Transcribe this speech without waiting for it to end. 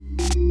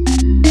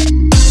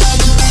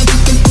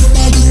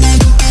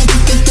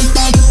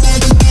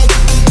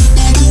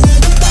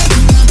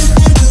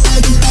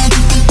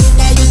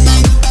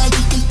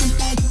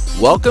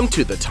Welcome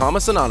to the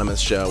Thomas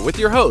Anonymous Show with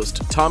your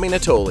host, Tommy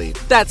Natoli.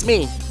 That's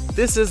me.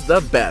 This is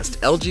the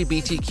best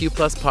LGBTQ+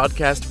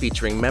 podcast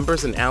featuring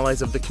members and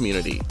allies of the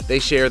community. They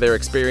share their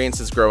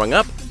experiences growing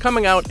up,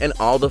 coming out, and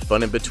all the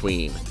fun in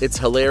between. It's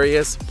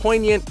hilarious,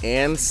 poignant,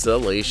 and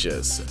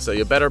salacious. So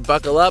you better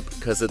buckle up,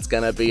 because it's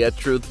gonna be a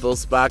truthful,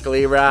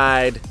 sparkly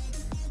ride.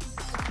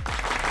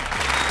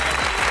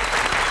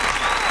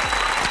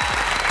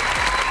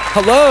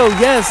 Hello,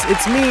 yes,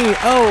 it's me.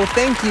 Oh,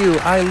 thank you.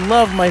 I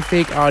love my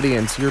fake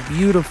audience. You're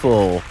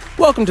beautiful.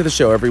 Welcome to the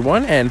show,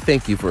 everyone, and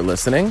thank you for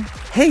listening.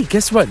 Hey,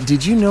 guess what?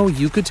 Did you know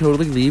you could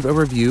totally leave a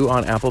review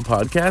on Apple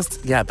Podcasts?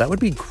 Yeah, that would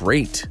be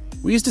great.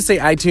 We used to say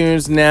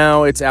iTunes,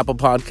 now it's Apple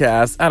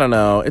Podcasts. I don't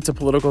know. It's a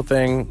political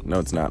thing. No,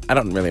 it's not. I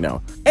don't really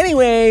know.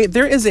 Anyway,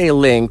 there is a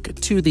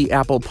link to the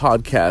Apple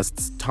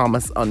Podcasts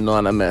Thomas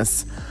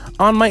Anonymous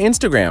on my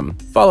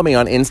Instagram. Follow me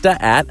on Insta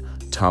at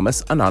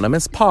Thomas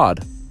Anonymous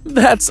Pod.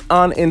 That's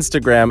on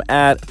Instagram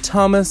at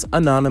Thomas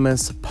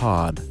Anonymous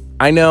Pod.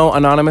 I know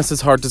anonymous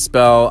is hard to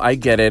spell. I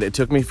get it. It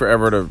took me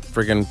forever to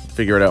friggin'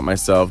 figure it out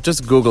myself.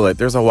 Just Google it.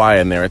 There's a Y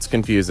in there. It's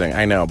confusing.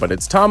 I know, but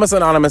it's Thomas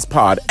Anonymous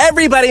Pod.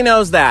 Everybody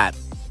knows that.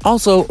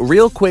 Also,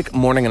 real quick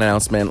morning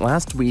announcement.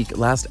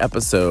 Last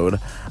episode,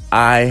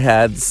 I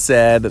had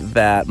said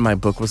that my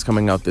book was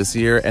coming out this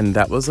year, and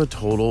that was a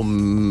total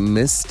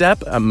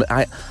misstep.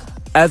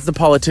 As the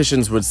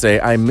politicians would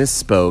say, I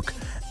misspoke.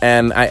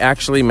 And I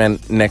actually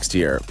meant next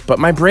year. But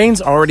my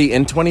brain's already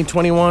in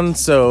 2021,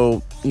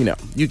 so,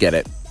 you get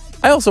it.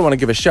 I also want to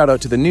give a shout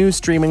out to the new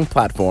streaming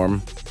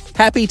platform,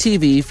 Happy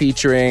TV,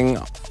 featuring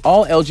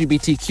all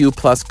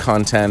LGBTQ+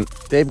 content.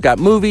 They've got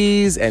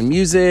movies and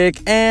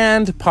music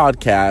and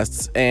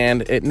podcasts,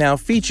 and it now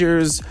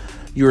features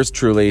yours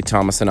truly,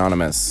 Thomas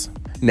Anonymous.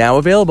 Now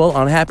available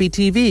on Happy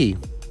TV.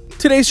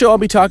 Today's show, I'll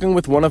be talking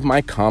with one of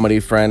my comedy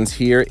friends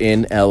here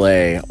in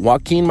LA,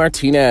 Joaquin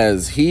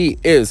Martinez. He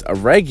is a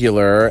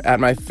regular at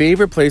my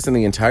favorite place in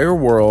the entire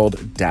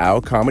world,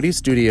 Dow Comedy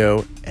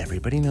Studio.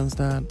 Everybody knows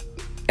that.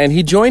 And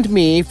he joined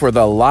me for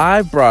the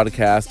live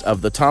broadcast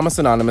of the Thomas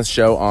Anonymous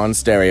Show on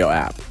Stereo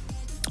app.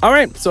 All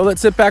right, so let's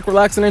sit back,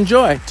 relax, and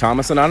enjoy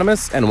Thomas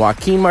Anonymous and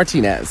Joaquin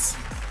Martinez.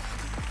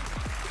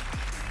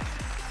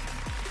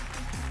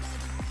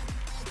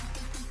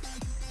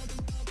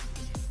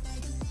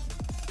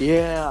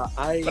 Yeah,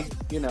 I've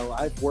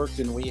worked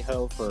in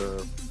WeHo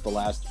for the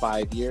last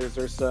 5 years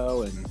or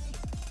so, and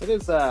it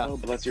is oh,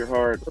 bless your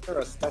heart. There are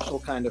a special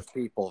kind of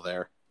people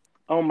there.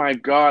 Oh my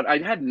God, I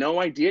had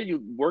no idea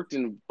you worked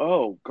in,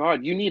 oh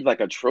God, you need like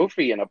a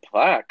trophy and a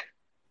plaque.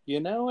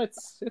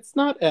 It's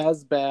not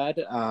as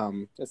bad.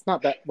 It's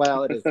not bad.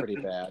 Well, it is pretty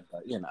bad,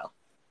 but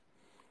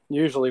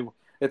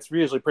it's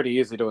usually pretty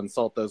easy to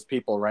insult those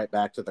people right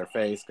back to their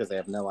face because they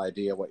have no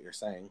idea what you're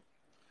saying.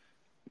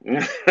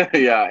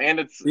 Yeah, and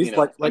it's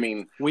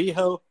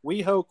WeHo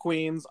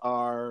queens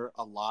are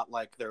a lot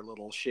like their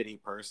little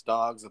shitty purse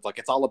dogs. It's like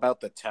it's all about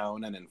the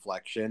tone and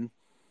inflection.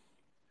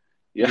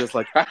 Yeah, just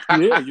like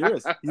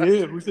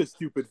who's a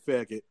stupid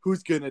faggot?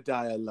 Who's gonna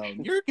die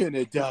alone? You're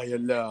gonna die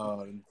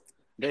alone.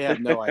 They have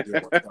no idea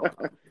what's going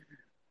on.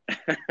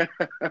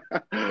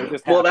 They're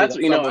just happy that's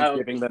someone's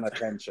giving them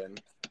attention.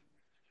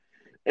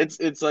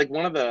 It's like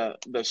one of the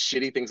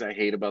shitty things I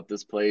hate about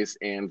this place,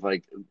 and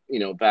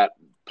that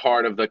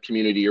part of the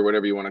community or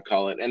whatever you want to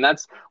call it. And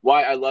that's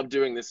why I love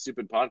doing this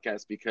stupid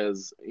podcast,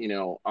 because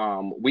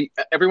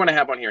everyone I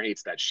have on here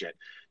hates that shit.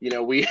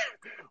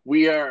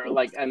 We are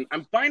like, and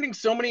I'm finding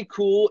so many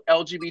cool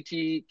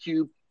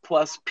LGBTQ+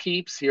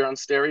 peeps here on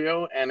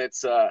Stereo, and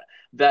it's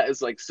that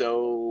is like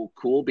so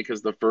cool,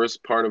 because the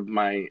first part of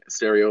my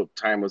Stereo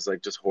time was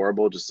like just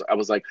horrible. I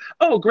was like,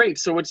 oh great,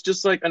 so it's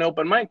just like an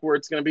open mic where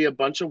it's going to be a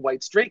bunch of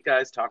white straight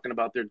guys talking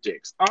about their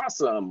dicks.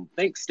 Awesome,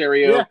 thanks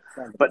Stereo. Yeah.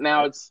 But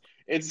now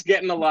it's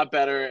getting a lot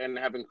better and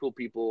having cool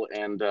people,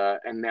 and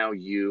now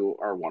you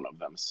are one of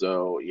them.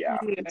 So yeah,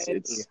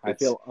 I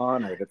feel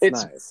honored.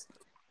 It's nice.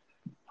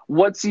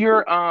 What's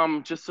your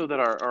just so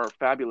that our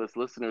fabulous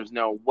listeners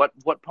know,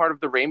 what part of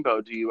the rainbow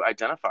do you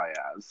identify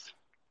as?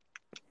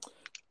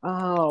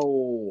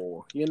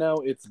 Oh,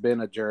 it's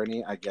been a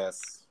journey, I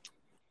guess.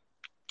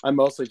 I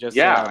mostly just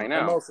I know.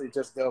 I mostly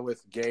just go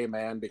with gay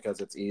man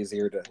because it's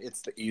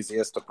the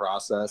easiest to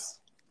process.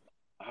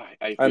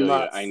 I feel you.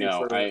 I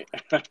know.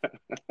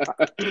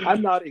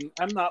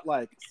 I'm not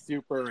like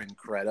super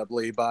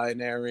incredibly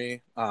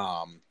binary.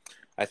 I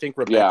think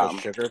Rebecca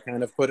Sugar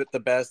kind of put it the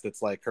best.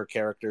 It's like her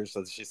characters,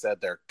 so she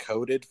said they're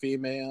coded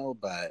female,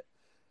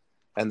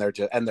 and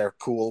they're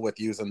cool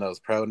with using those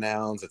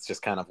pronouns. It's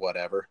just kind of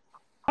whatever.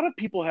 A lot of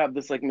people have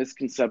this like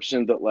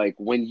misconception that like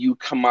when you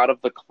come out of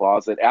the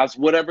closet as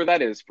whatever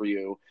that is for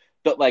you,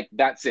 that like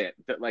that's it,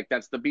 that like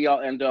that's the be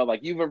all end all,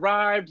 like you've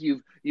arrived,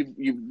 you've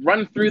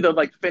run through the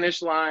like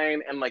finish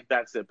line, and like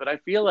that's it. But I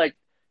feel like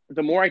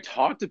the more I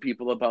talk to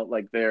people about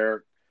like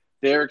their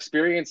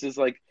experiences,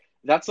 like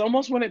that's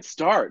almost when it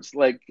starts.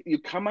 Like you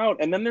come out,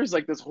 and then there's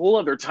like this whole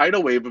other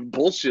tidal wave of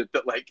bullshit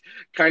that like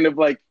kind of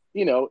like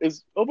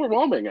is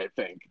overwhelming, I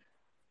think.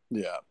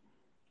 Yeah.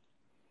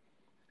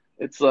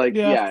 It's like,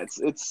 Yeah. yeah,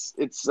 it's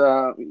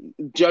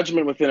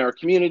judgment within our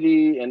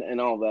community and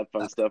all that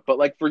fun stuff. But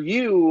like for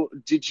you,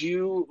 did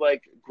you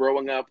like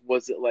growing up,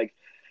 was it like,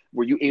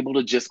 were you able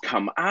to just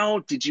come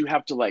out? Did you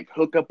have to like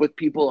hook up with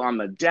people on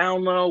the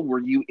down low? Were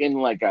you in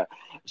like a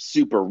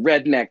super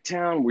redneck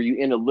town? Were you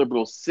in a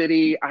liberal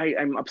city?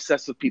 I'm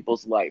obsessed with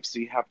people's life. So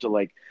you have to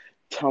like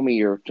tell me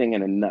your thing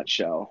in a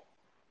nutshell.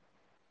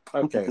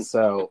 Okay,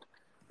 so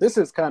this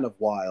is kind of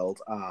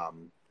wild.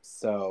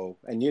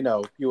 And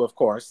you of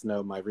course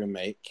know my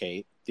roommate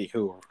Kate,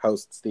 who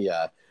hosts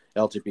the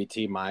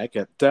LGBT mic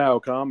at Dow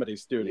Comedy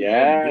Studio in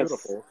Yes.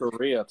 beautiful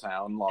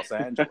Koreatown, Los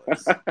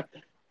Angeles.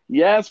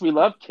 Yes, we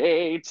love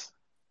Kate.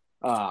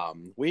 A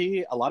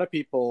lot of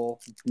people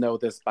know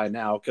this by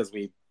now because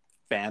we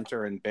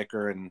banter and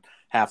bicker, and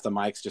half the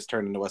mics just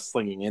turn into us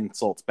slinging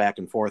insults back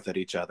and forth at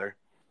each other.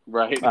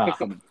 Right.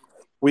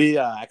 We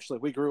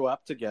grew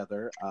up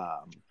together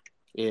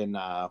in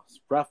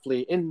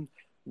roughly in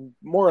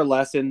more or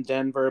less in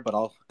Denver, but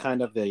all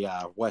kind of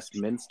the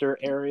Westminster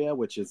area,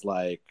 which is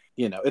like,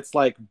 it's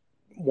like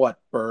what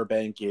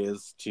Burbank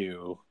is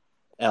to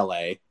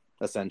LA,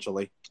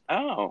 essentially.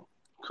 Oh,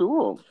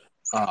 cool.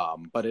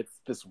 But it's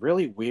this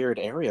really weird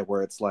area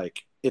where it's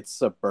like it's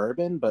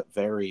suburban but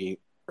very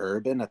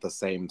urban at the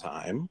same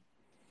time.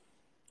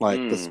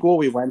 Like the school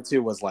we went to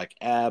was like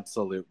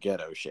absolute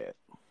ghetto shit.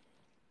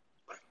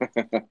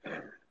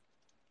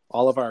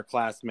 All of our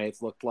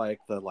classmates looked like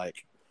the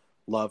like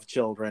love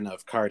children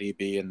of Cardi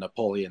B and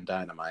Napoleon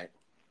Dynamite.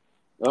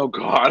 Oh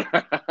God.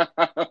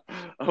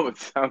 Oh, it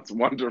sounds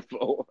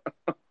wonderful.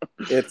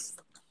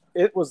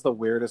 It was the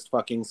weirdest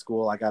fucking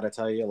school, I gotta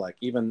tell you. Like,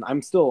 even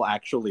I'm still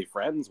actually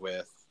friends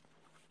with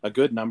a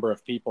good number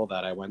of people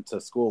that I went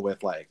to school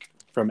with, like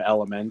from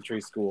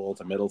elementary school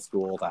to middle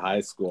school to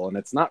high school. And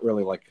it's not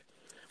really like,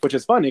 which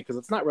is funny because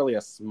it's not really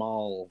a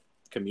small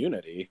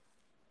community,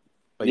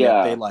 but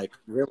yet they like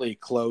really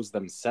close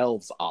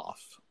themselves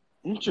off.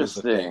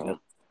 Interesting.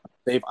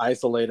 They've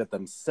isolated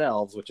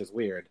themselves, which is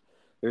weird.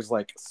 There's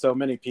like so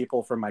many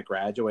people from my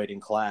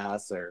graduating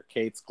class or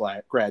Kate's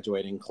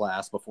graduating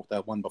class before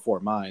that one before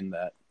mine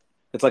that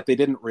it's like they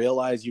didn't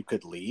realize you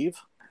could leave.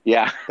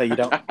 Yeah. That you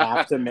don't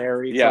have to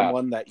marry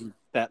someone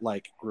that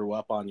like grew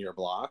up on your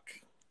block.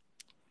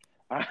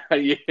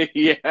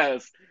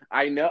 Yes,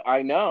 I know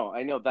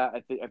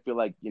that. I feel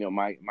like,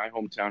 my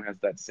hometown has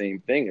that same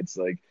thing. It's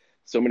like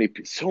so many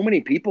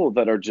people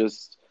that are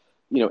just,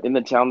 in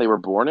the town they were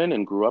born in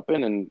and grew up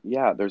in, and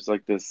yeah, there's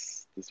like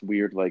this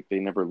weird like they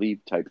never leave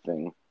type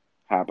thing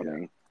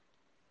happening.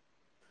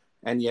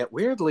 Yeah. And yet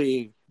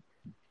weirdly,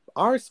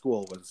 our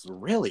school was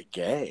really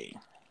gay.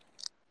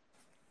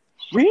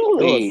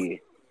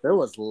 Really? There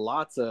was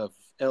lots of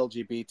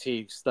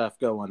LGBT stuff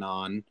going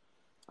on.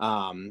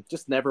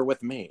 Just never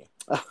with me.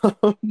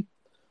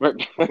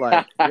 Like,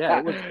 yeah,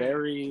 it was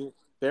very,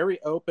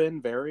 very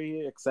open,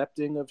 very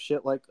accepting of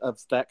shit of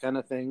that kind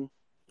of thing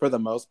for the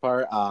most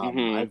part.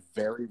 I've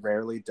very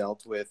rarely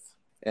dealt with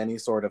any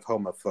sort of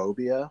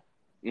homophobia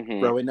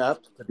growing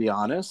up, to be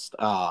honest.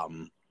 I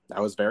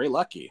was very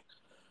lucky.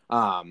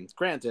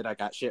 Granted, I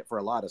got shit for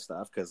a lot of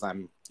stuff because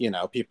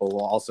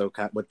people also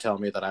would tell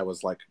me that I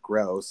was like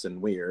gross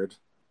and weird.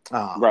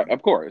 Right,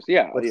 of course,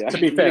 yeah. To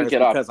be fair,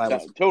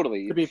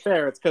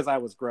 it's because I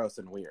was gross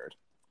and weird.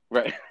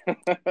 Right.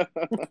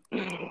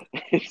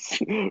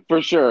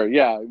 For sure,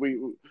 yeah.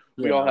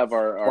 We all have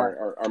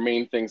our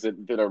main things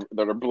that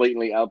are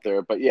blatantly out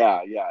there, but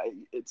yeah,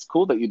 it's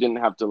cool that you didn't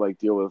have to like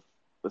deal with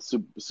a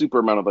super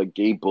amount of like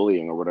gay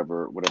bullying or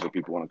whatever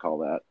people want to call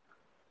that.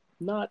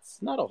 Not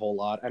a whole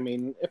lot. I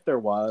mean, if there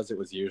was, it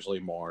was usually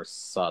more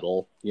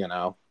subtle,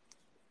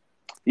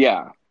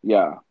 Yeah.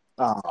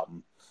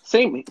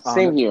 Same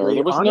here.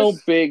 There was no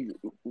big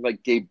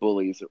like gay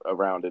bullies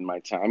around in my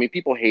town. I mean,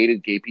 people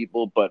hated gay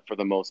people, but for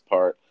the most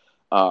part,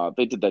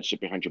 they did that shit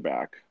behind your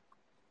back.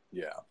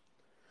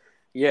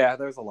 Yeah,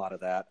 there's a lot of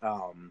that.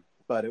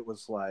 But it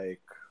was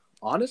like,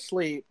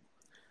 honestly,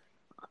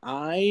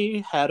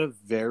 I had it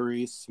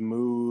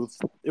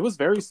was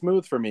very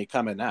smooth for me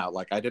coming out.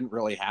 Like, I didn't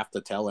really have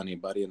to tell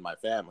anybody in my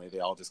family. They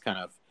all just kind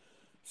of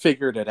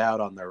figured it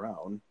out on their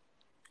own.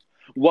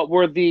 What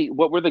were the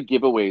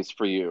giveaways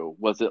for you?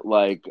 Was it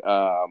like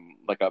a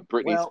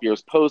Britney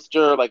Spears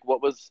poster? Like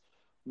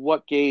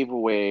what gave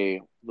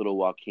away little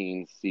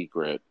Joaquin's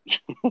secret?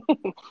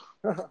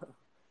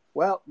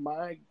 Well,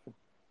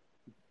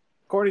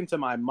 according to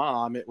my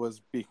mom, it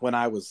was when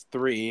I was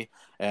 3,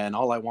 and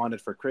all I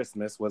wanted for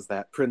Christmas was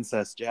that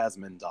Princess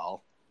Jasmine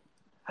doll.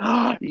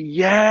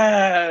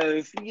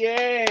 Yes!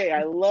 Yay!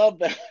 I love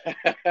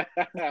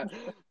that.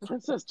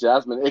 Princess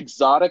Jasmine,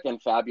 exotic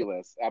and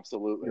fabulous.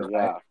 Absolutely,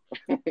 right.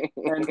 Yeah.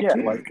 And yeah,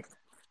 like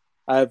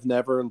I've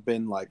never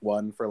been like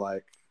one for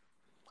like.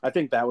 I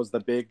think that was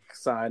the big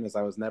sign, is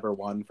I was never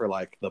one for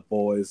like the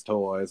boys'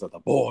 toys or the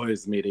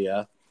boys'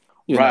 media.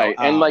 Right,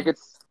 and like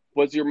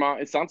was your mom?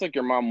 It sounds like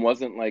your mom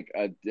wasn't like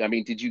I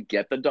mean, did you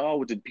get the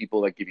doll? Did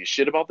people like give you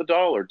shit about the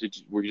doll, or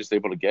were you just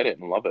able to get it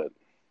and love it?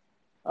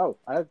 Oh,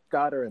 I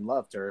got her and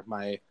loved her.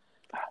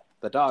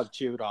 The dog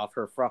chewed off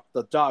her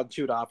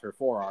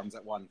forearms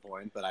at one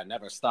point, but I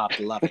never stopped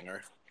loving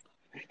her.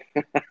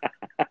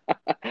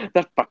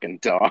 That fucking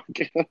dog.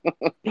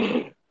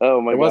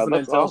 Oh my God, wasn't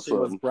that's until awesome. She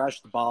was awesome.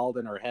 brushed bald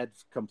and her head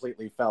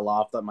completely fell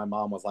off that my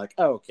mom was like,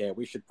 oh, okay,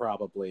 we should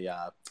probably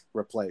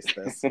replace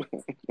this.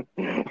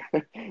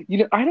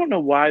 I don't know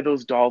why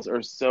those dolls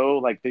are so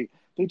like they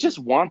just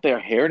want their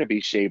hair to be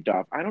shaved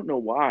off. I don't know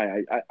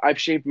why. I've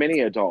shaved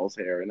many a doll's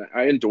hair, and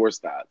I endorse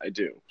that. I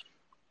do.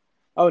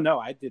 Oh no,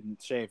 I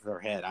didn't shave her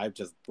head. I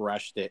just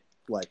brushed it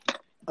like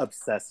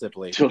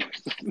obsessively till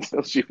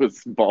she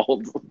was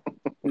bald.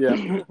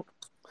 Yeah.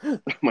 Oh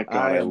my God,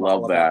 I am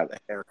love all that. about the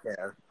hair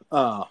care.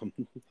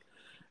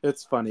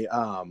 It's funny.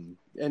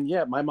 And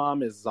yeah, my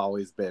mom has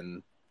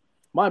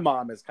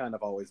kind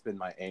of always been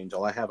my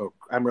angel.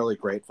 I'm really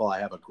grateful. I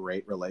have a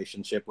great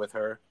relationship with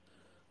her.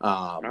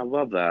 I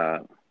love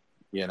that.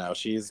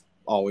 She's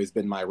always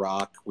been my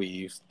rock.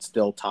 We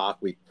still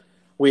talk.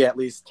 We at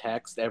least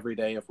text every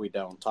day if we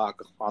don't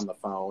talk on the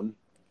phone.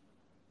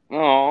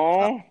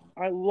 Oh,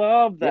 I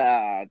love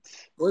that.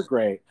 We're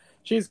great.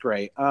 She's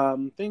great.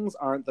 Things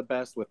aren't the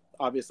best with,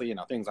 obviously,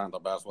 things aren't the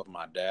best with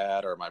my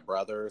dad or my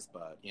brothers,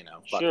 but,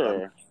 fuck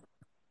them.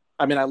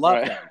 I mean, I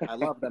love them. I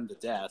love them to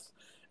death,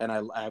 and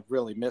I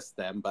really miss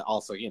them, but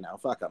also,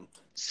 fuck them.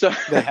 So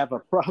they have a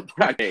problem.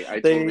 Okay, I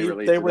totally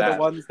relate to that.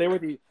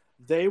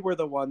 They were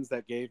the ones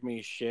that gave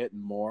me shit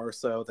more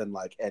so than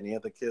like any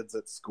of the kids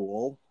at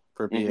school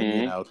for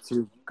being,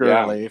 too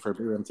girly, for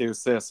being too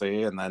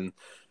sissy, and then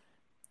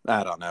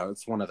I don't know.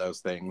 It's one of those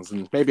things,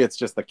 and maybe it's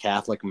just the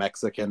Catholic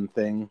Mexican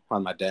thing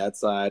on my dad's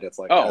side. It's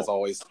like as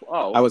always,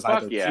 I was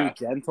either too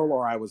gentle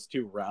or I was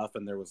too rough,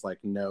 and there was like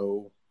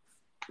no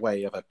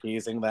way of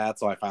appeasing that.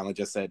 So I finally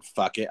just said,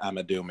 "Fuck it, I'm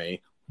a do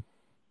me."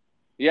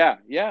 Yeah.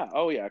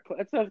 Oh yeah,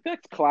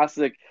 that's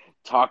classic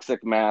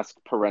toxic mask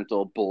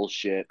parental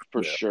bullshit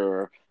for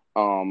sure.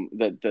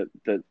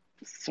 That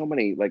so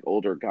many like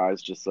older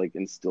guys just like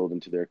instilled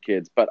into their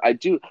kids. But I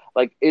do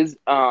like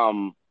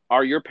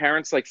are your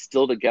parents like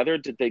still together?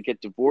 Did they get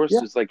divorced?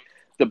 Yeah. Is like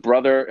the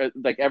brother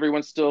like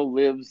everyone still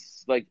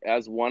lives like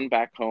as one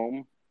back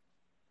home?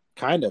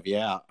 Kind of,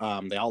 yeah.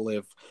 They all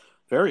live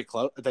very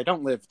close. They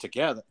don't live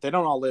together. They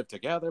don't all live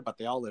together, but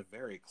they all live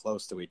very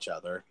close to each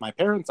other. My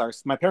parents are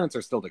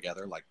still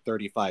together like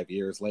 35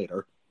 years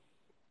later.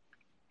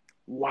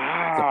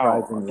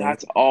 Wow.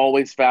 That's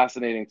always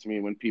fascinating to me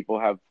when people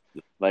have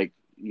like,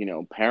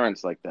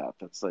 parents like that.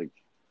 That's like,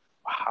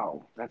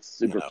 wow, that's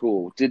super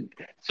cool.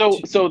 So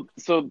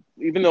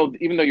even though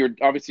you're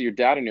obviously your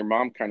dad and your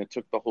mom kind of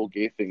took the whole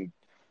gay thing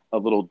a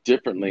little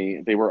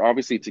differently, they were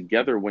obviously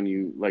together when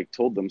you like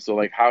told them. So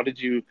like how did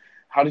you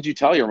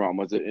tell your mom?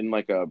 Was it in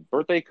like a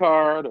birthday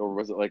card or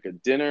was it like a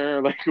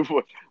dinner? Like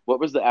what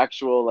was the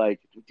actual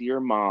like dear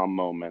mom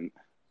moment?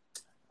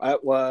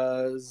 It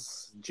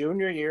was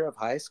junior year of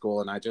high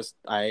school, and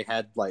I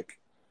had like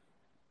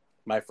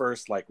my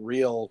first like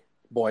real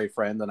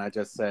boyfriend, and I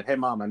just said, "Hey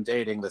mom, I'm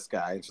dating this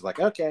guy," and she's like,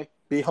 "Okay,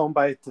 be home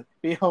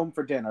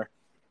for dinner."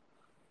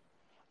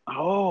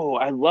 Oh,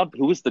 I love.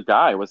 Who was the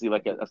guy? Was he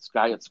like a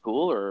guy at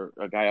school or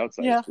a guy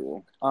outside of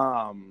school?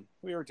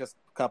 We were just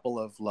a couple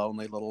of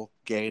lonely little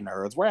gay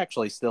nerds. We're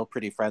actually still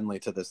pretty friendly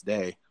to this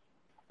day.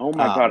 Oh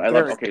my God, I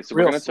love. Okay, so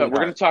we're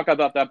gonna talk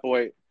about that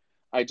boy.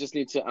 I just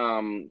need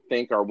to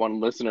thank our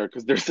one listener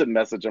because there's a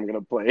message I'm gonna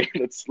play.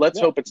 Let's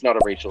hope it's not a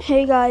racial.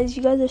 Hey guys,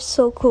 you guys are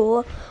so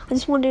cool. I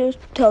just wanted to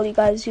tell you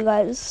guys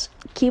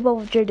keep up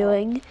what you're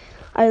doing.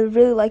 I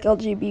really like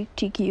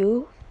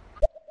LGBTQ.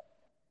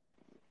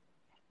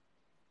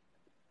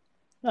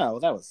 Oh,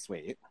 that was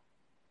sweet.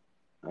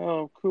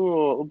 Oh,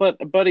 cool.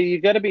 But buddy,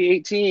 you got to be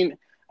 18.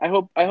 I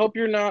hope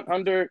you're not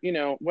under,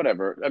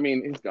 whatever. I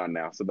mean, he's gone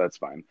now, so that's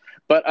fine.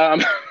 But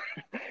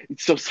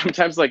so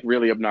sometimes like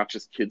really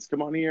obnoxious kids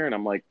come on here and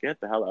I'm like,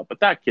 get the hell out. But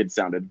that kid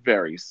sounded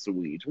very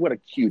sweet. What a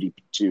cutie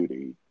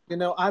patootie.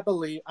 I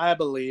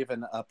believe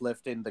in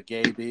uplifting the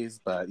gaybies,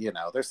 but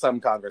there's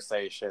some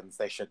conversations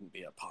they shouldn't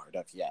be a part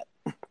of yet.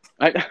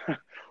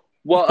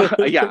 Well,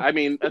 yeah, I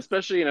mean,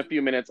 especially in a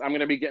few minutes, I'm going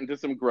to be getting to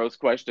some gross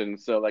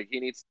questions. So like he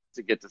needs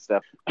to get to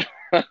stuff.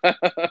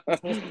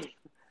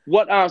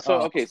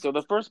 So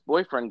the first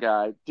boyfriend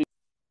guy, did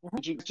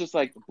you just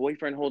like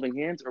boyfriend holding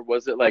hands or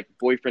was it like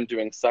boyfriend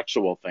doing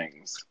sexual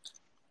things?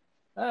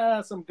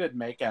 Some good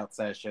makeout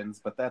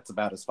sessions, but that's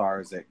about as far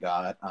as it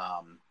got.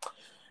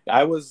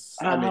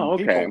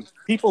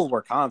 People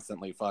were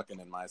constantly fucking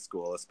in my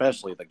school,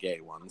 especially the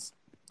gay ones.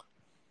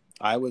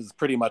 I was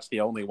pretty much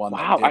the only one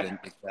that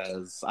didn't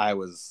because I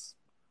was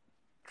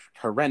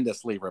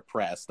horrendously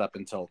repressed up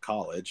until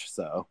college.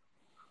 So,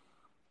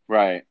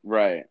 right.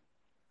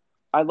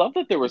 I love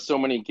that there were so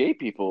many gay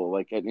people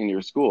like in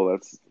your school.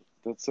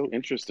 That's so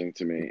interesting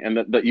to me, and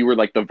that you were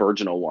like the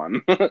virginal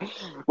one.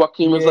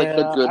 Joaquin was like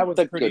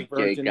the good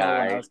gay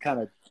guy.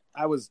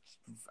 I was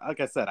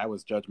like I said, I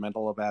was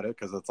judgmental about it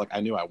because it's like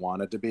I knew I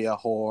wanted to be a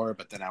whore,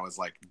 but then I was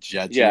like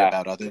judgy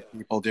about other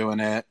people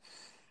doing it.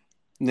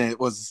 And it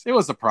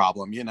was a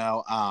problem,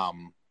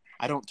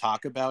 I don't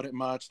talk about it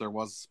much. There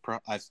was,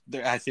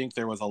 I think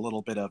there was a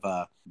little bit of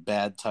a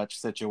bad touch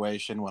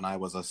situation when I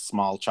was a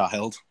small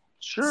child.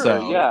 Sure.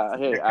 So Yeah.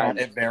 Hey,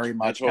 it very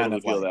much totally kind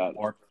of feel like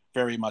that.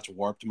 very much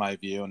warped my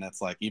view. And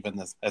it's like,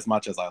 even as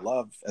much as I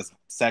love as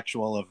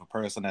sexual of a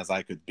person as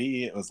I could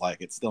be, it was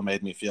like, it still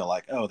made me feel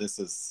like, oh, this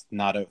is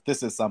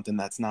something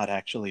that's not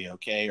actually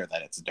okay, or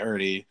that it's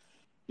dirty.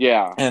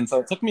 Yeah. And so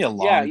it took me a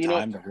long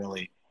time to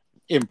really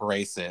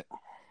embrace it.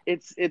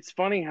 It's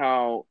funny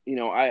how,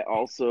 I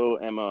also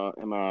am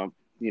a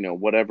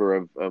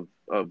whatever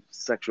of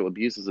sexual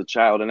abuse as a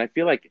child, and I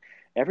feel like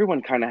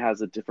everyone kind of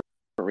has a different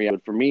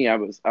reaction. For me, I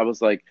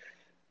was like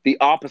the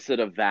opposite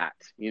of that.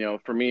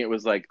 For me, it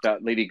was like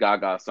that Lady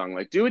Gaga song,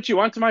 like "Do What You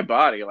Want to My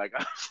Body." Like, I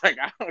was like,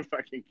 I don't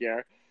fucking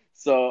care.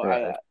 So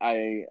Right.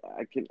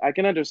 I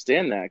can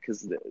understand that,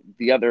 because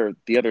the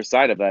other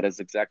side of that is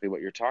exactly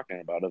what you're talking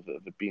about, of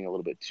it being a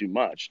little bit too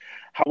much.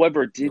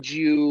 However, did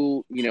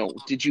you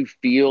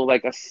feel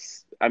like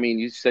I mean,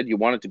 you said you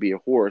wanted to be a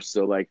horse,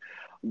 so like,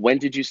 when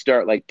did you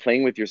start like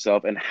playing with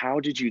yourself, and how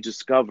did you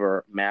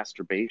discover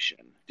masturbation?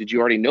 Did you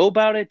already know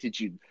about it? Did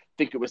you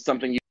think it was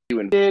something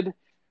you did?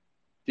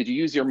 Did you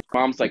use your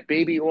mom's like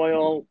baby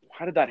oil?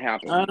 How did that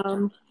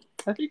happen?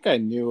 I think I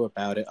knew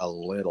about it a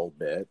little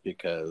bit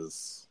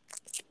because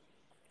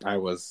I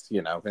was,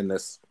 in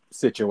this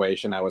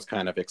situation. I was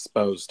kind of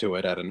exposed to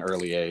it at an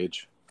early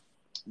age.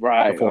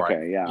 Right. Before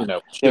Okay. Yeah.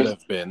 should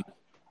have been.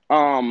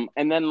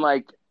 And then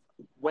like,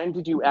 when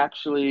did you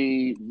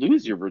actually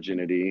lose your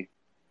virginity?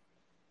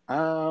 I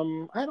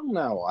don't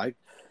know.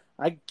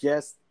 I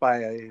guess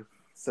by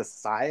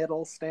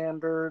societal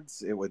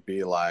standards, it would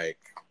be like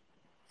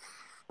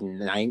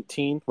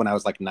 19, when I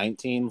was like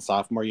 19,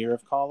 sophomore year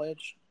of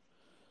college.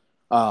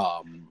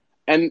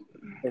 And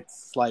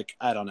it's like,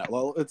 I don't know.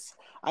 Well,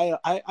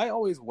 I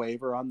always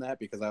waver on that,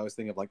 because I always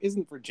think of like,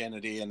 isn't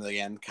virginity in the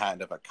end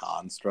kind of a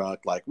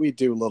construct? Like, we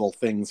do little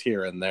things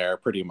here and there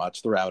pretty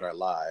much throughout our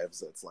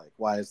lives. It's like,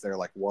 why is there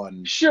like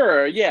one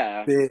sure,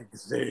 yeah, big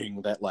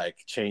thing that like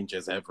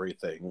changes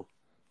everything?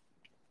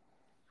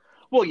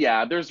 Well,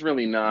 yeah, there's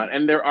really not.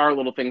 And there are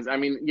little things. I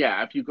mean,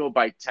 yeah, if you go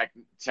by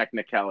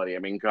technicality, I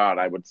mean, God,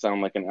 I would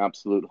sound like an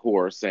absolute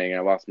whore saying I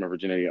lost my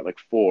virginity at like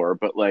 4.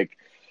 But like,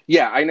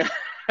 yeah, I know,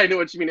 I know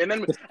what you mean.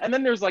 And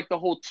then there's like the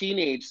whole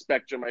teenage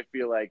spectrum. I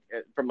feel like,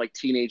 from like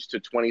teenage to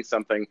 20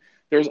 something,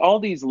 there's all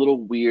these little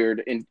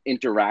weird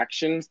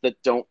interactions that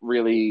don't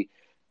really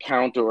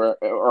count or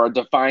are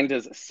defined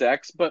as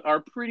sex, but are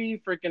pretty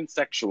freaking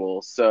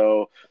sexual.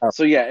 So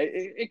yeah,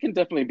 it can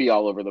definitely be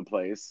all over the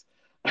place.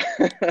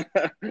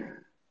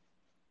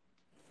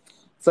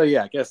 So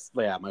yeah, I guess,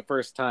 yeah, my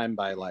first time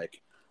by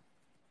like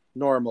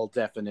normal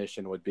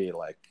definition would be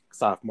like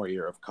sophomore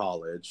year of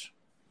college.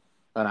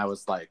 And I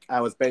was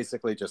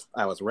basically just,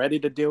 I was ready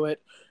to do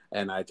it.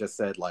 And I just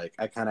said, like,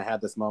 I kind of had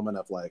this moment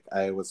of like,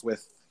 I was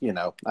with,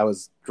 I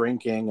was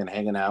drinking and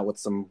hanging out with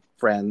some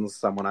friends,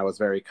 someone I was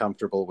very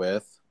comfortable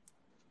with.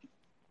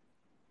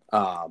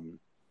 And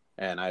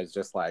I was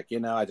just like,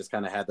 I just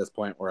kind of had this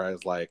point where I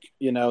was like,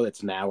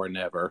 it's now or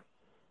never.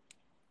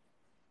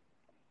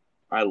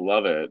 I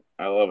love it.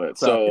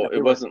 So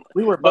it wasn't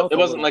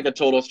like a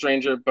total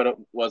stranger, but it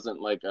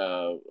wasn't like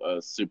a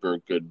super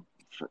good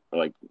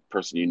like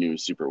person you knew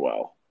super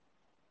well.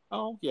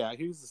 Oh yeah,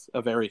 he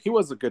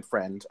was a good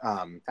friend.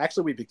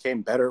 Actually, we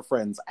became better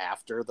friends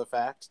after the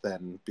fact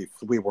than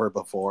we were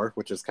before,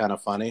 which is kind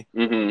of funny.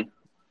 Mm-hmm.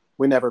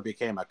 We never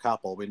became a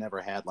couple. We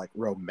never had like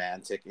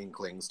romantic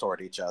inklings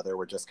toward each other.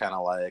 We're just kind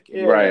of like,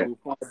 yeah, right. We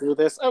want to do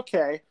this.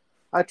 Okay,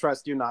 I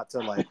trust you not to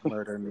like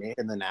murder me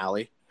in the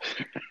alley.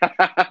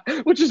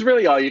 Which is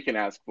really all you can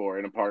ask for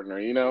in a partner,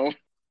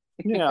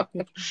 Yeah.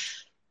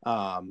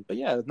 But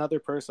yeah, another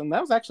person.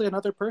 That was actually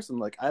another person.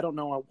 Like, I don't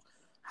know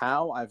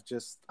how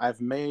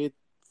I've made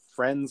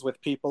friends with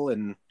people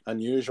in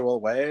unusual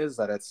ways,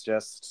 that it's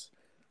just,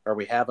 or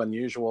we have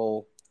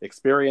unusual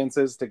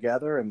experiences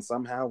together, and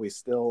somehow we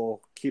still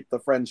keep the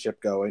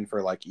friendship going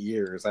for like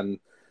years. And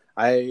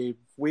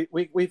we've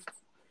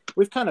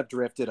kind of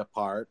drifted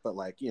apart, but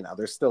like,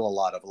 there's still a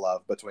lot of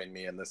love between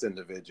me and this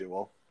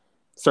individual.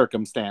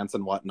 Circumstance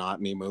and whatnot,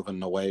 me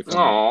moving away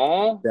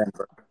from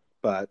Denver,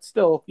 but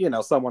still,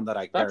 someone that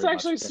I care. That's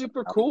actually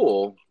super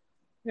cool.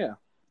 Yeah.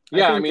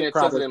 I mean, it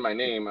says it in my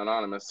name,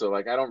 anonymous, so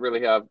like I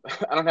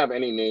don't have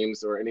any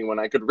names or anyone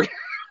I could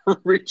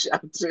reach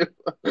out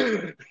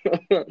to.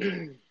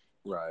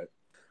 Right.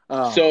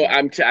 So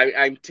I'm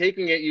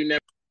taking it you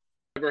never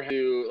had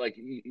to, like,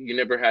 you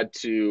never had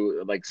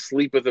to like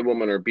sleep with a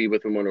woman or be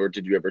with a woman, or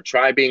did you ever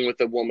try being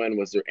with a woman?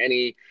 Was there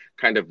any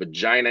kind of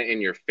vagina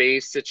in your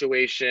face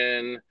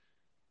situation?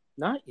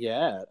 Not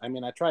yet. I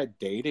mean, I tried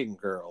dating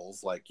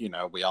girls, like,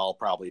 we all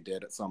probably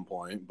did at some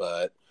point,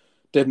 but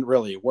didn't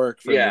really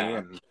work for me.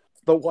 And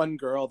the one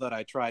girl that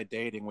I tried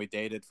dating, we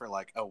dated for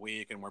like a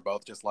week, and we're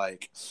both just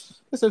like,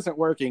 this isn't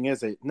working,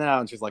 is it? No.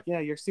 And she's like, yeah,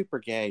 you're super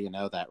gay, you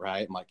know that,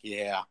 right? I'm like,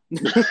 yeah.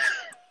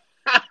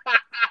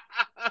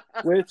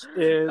 Which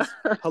is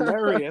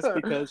hilarious,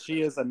 because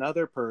she is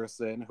another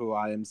person who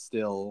I am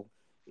still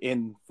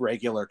in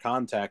regular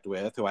contact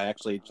with, who I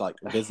actually like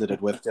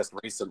visited with just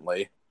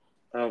recently.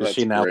 Oh, that's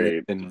she now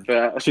great.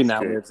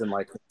 Lives in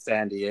like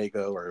San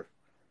Diego, or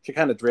she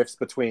kind of drifts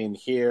between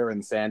here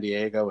and San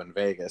Diego and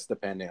Vegas,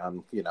 depending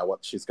on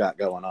what she's got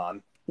going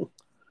on. Oh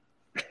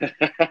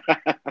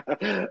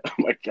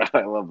my god,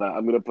 I love that.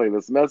 I'm gonna play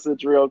this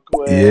message real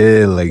quick.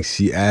 Yeah, like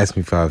she asked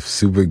me if I'm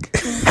super.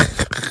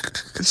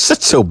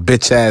 Shut your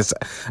bitch ass!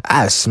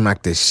 I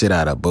smack the shit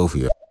out of both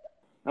of you.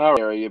 All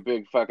right, you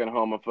big fucking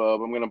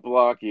homophobe. I'm gonna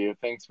block you.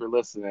 Thanks for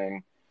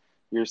listening.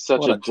 You're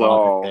such What a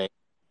doll.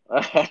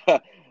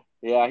 closet.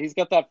 Yeah, he's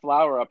got that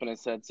flower up in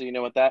his head, so you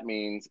know what that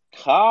means.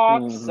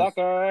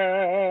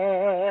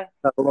 Cocksucker.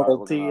 A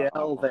little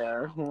TL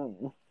there.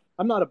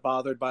 I'm not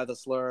bothered by the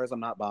slurs.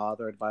 I'm not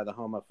bothered by the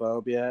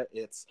homophobia.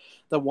 It's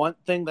the one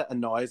thing that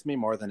annoys me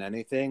more than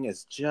anything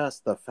is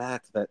just the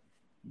fact that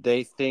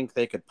they think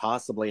they could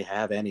possibly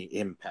have any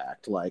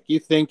impact. Like, you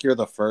think you're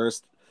the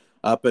first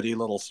uppity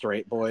little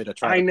straight boy to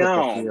try to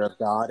put the fear of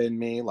God in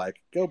me?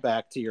 Like, go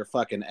back to your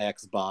fucking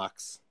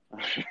Xbox.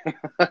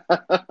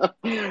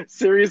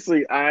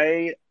 Seriously,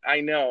 I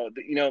know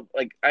that,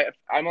 like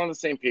I'm on the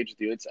same page with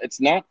you.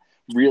 It's not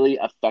really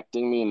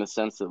affecting me in the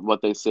sense of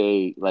what they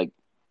say, like,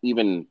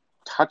 even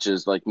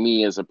touches like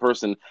me as a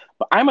person,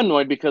 but I'm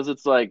annoyed because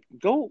it's like,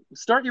 go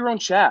start your own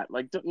chat.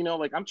 Like,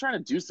 like, I'm trying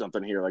to do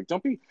something here. Like,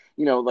 don't be,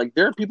 like,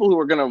 there are people who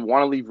are gonna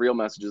want to leave real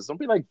messages. Don't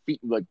be like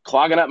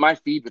clogging up my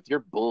feed with your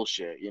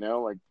bullshit.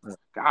 Like,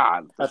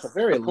 God, at the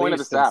very least, point of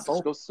this app.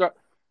 Just go start.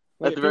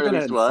 At the very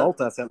least, insult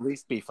us, at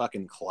least be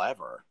fucking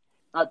clever.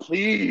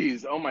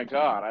 Please, oh my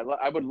god,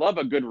 I would love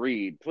a good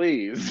read,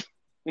 please.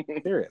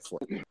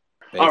 Seriously.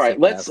 All right,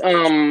 let's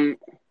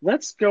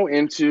go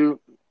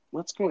into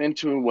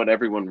what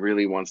everyone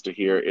really wants to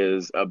hear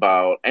is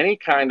about any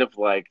kind of,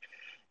 like,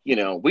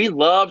 we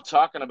love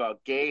talking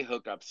about gay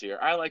hookups here.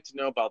 I like to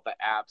know about the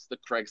apps, the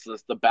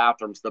Craigslist, the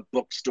bathrooms, the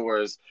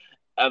bookstores,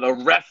 the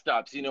rest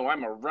stops.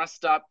 I'm a rest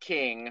stop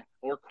king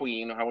or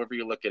queen, however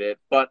you look at it.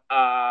 But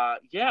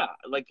yeah,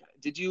 like,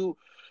 did you,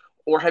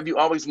 or have you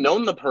always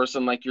known the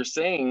person, like you're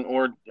saying,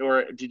 or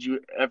did you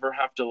ever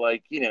have to,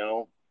 like, be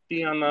on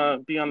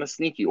the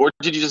sneaky, or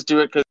did you just do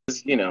it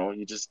because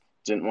you just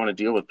didn't want to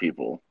deal with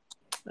people?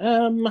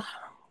 Yeah,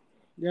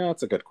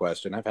 that's a good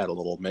question. I've had a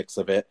little mix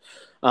of it.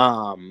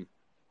 I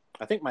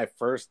think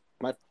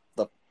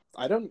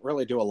I don't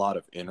really do a lot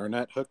of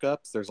internet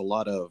hookups. There's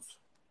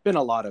been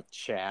a lot of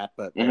chat,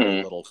 but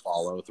very little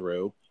follow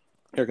through.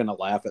 You're gonna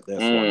laugh at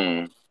this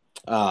one.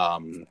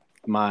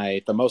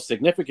 The most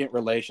significant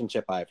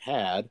relationship I've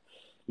had,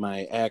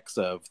 my ex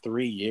of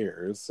 3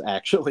 years,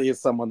 actually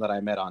is someone that I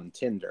met on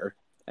Tinder.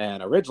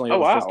 And originally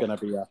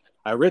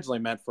I originally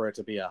meant for it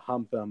to be a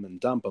hump 'em and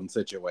dump 'em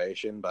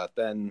situation, but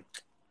then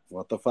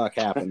what the fuck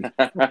happened?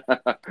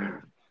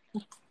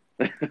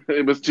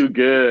 It was too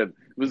good.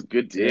 It was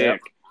good dick. Yep.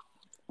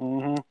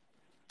 Mm-hmm.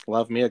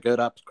 Love me a good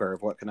up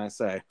curve. What can I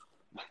say?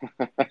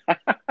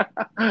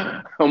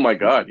 Oh my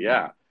god,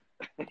 yeah.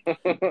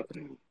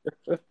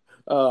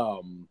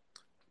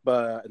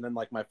 But and then,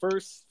 like, my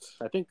first,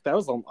 I think that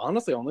was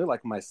honestly only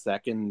like my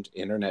second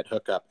internet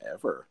hookup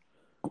ever.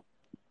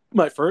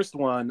 My first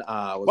one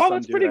was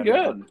that's pretty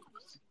good.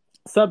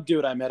 Some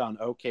dude I met on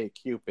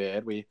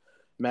OkCupid. We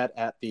met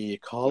at the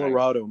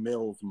Colorado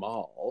Mills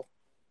Mall,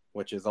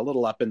 which is a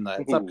little up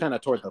it's up kind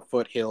of toward the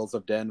foothills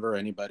of Denver.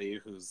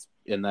 Anybody who's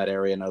in that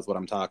area knows what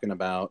I'm talking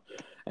about.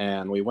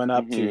 And we went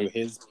up to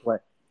his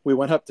place. We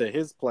went up to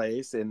his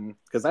place, and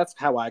because that's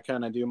how I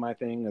kind of do my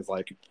thing, is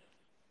like,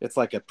 it's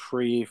like a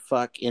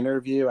pre-fuck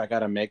interview. I got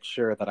to make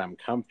sure that I'm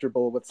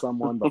comfortable with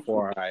someone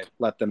before I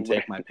let them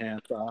take my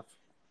pants off.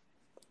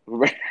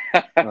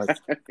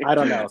 I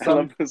don't know.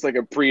 It's like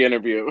a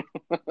pre-interview.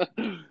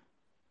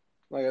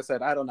 Like I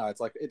said, I don't know. It's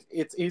like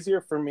it's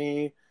easier for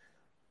me.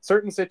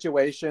 Certain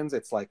situations,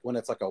 it's like when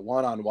it's like a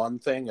one-on-one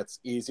thing, it's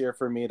easier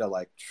for me to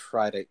like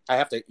I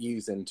have to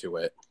ease into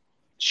it.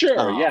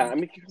 Sure, yeah. I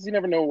mean, because you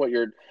never know what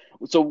you're.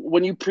 So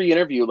when you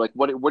pre-interview, like,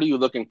 what are you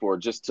looking for?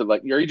 Just to,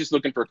 like, are you just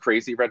looking for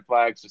crazy red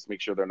flags? Just make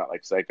sure they're not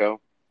like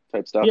psycho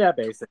type stuff. Yeah,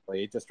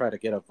 basically, just try to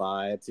get a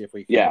vibe, see if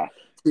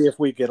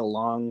we get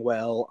along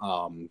well.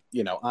 I'm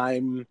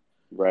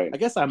right. I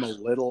guess I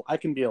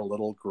can be a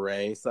little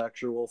gray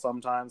sexual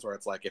sometimes, where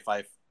it's like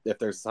if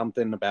there's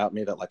something about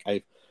me that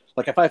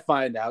if I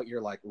find out you're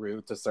like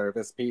rude to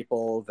service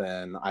people,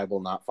 then I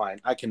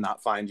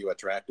cannot find you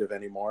attractive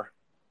anymore.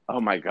 Oh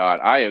my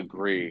god, I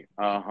agree.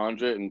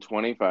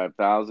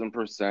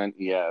 125,000%.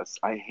 Yes,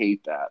 I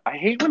hate that. I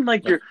hate when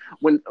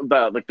when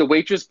the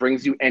waitress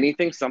brings you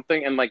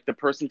something, and like the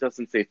person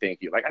doesn't say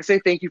thank you. Like, I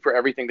say thank you for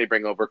everything they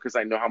bring over because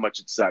I know how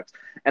much it sucks,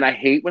 and I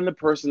hate when the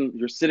person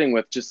you're sitting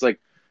with just like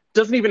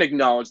doesn't even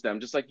acknowledge them.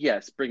 Just like,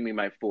 yes, bring me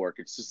my fork.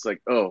 It's just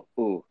like, oh,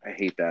 I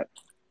hate that.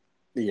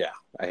 Yeah,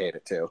 I hate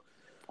it too.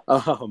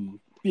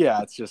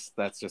 Yeah,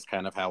 that's just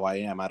kind of how I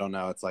am. I don't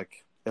know. It's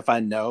like, if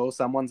I know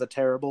someone's a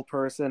terrible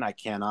person, I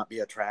cannot be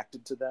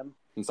attracted to them.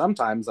 And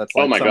sometimes that's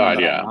like, oh my god,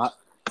 yeah.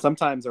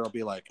 Sometimes there'll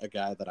be like a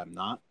guy that I'm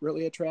not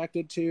really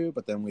attracted to,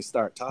 but then we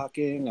start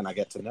talking and I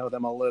get to know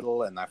them a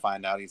little, and I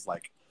find out he's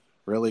like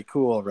really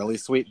cool, really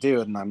sweet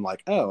dude, and I'm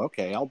like, oh,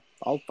 okay, I'll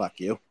fuck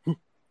you.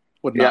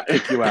 would not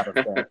kick you out of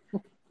bed.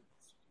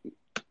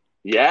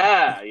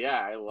 Yeah,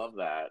 I love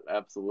that.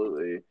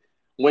 Absolutely.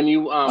 When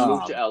you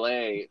moved to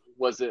LA,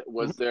 was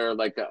there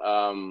like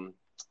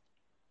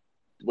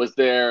was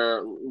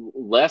there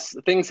less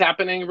things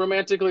happening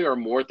romantically or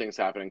more things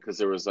happening because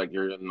there was like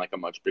you're in like a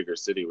much bigger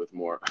city with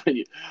more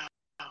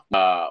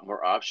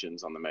more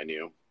options on the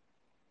menu?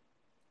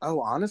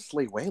 Oh,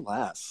 honestly, way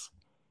less.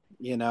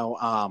 You know,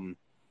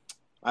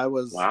 I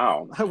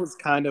was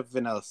kind of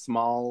in a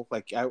small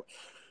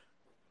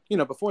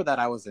before that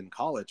I was in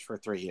college for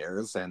 3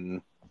 years,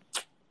 and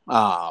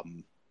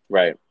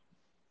right.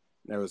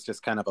 There was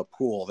just kind of a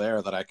pool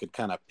there that I could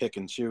kind of pick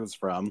and choose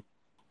from.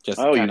 Just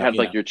you had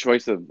like your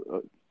choice of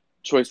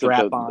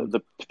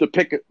the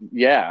pick.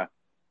 Yeah.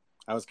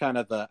 I was kind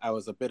of the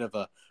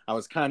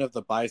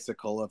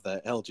bicycle of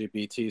the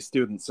LGBT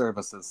Student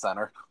Services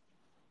Center,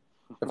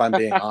 if I'm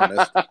being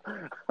honest.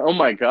 Oh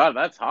my God,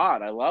 that's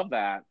hot. I love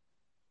that.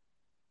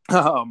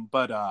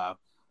 Like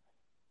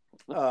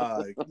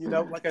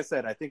I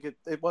said, I think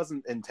it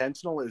wasn't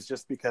intentional. It was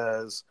just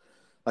because,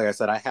 like I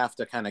said, I have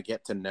to kind of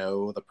get to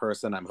know the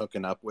person I'm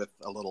hooking up with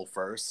a little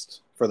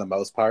first, for the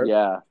most part.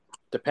 Yeah.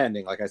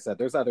 Depending, like I said,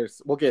 there's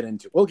others. We'll get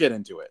into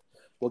it.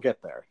 We'll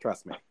get there.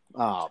 Trust me.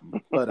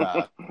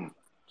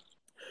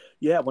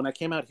 Yeah, when I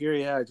came out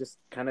here, I just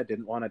kind of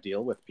didn't want to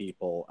deal with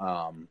people.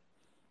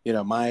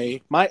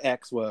 My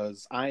ex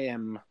was. I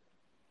am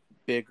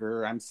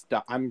bigger.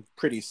 I'm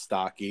pretty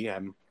stocky.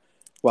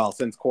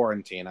 Since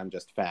quarantine, I'm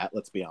just fat.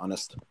 Let's be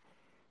honest.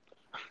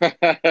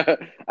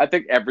 I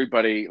think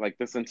everybody, like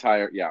this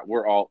entire,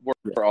 we're all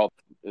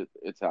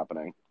it's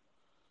happening.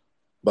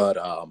 But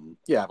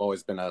I've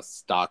always been a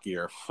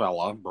stockier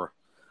fella.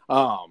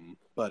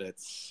 But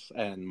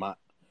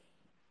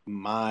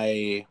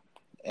my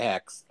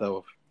ex,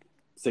 the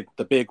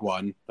big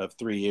one of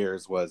 3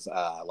 years, was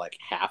like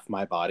half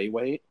my body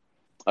weight.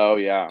 Oh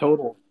yeah,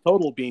 total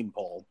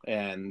beanpole.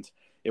 And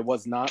it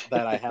was not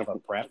that I have a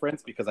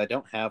preference, because I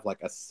don't have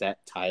like a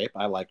set type.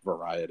 I like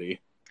variety.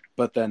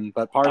 But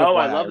part of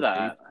why I love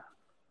that.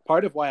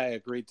 Part of why I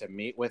agreed to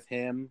meet with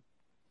him,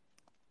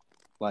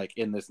 like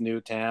in this new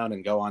town,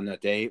 and go on a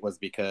date, was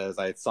because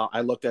I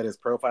looked at his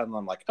profile and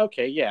I'm like,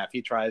 okay, yeah, if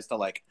he tries to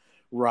like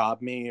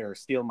rob me or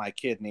steal my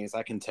kidneys,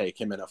 I can take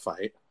him in a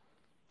fight.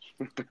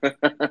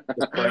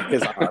 Just break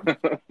his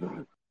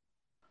arm.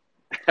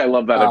 I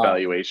love that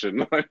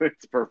evaluation.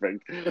 It's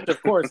perfect. But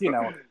of course,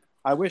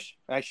 I wish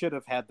I should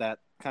have had that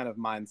kind of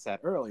mindset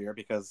earlier,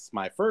 because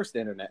my first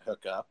internet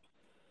hookup,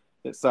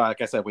 so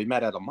like I said, we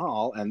met at a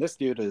mall, and this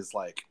dude is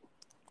like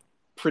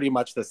pretty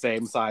much the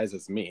same size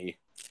as me.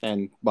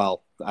 And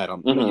I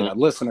don't,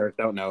 listeners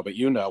don't know, but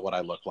you know what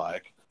I look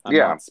like. I'm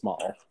not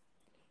small.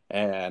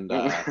 And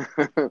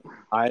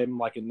I'm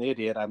like an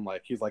idiot. I'm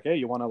like, he's like, hey,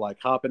 you want to like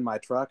hop in my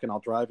truck and I'll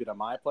drive you to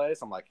my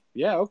place? I'm like,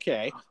 yeah,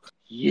 okay.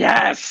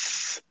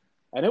 Yes.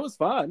 And it was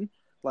fun.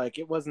 Like,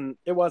 it wasn't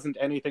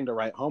anything to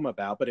write home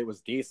about, but it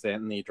was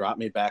decent. And he dropped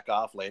me back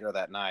off later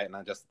that night.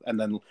 And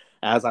then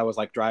as I was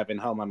like driving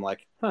home, I'm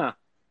like,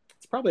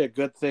 it's probably a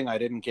good thing I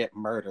didn't get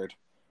murdered.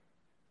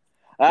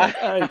 Like,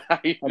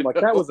 I'm like,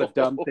 that was a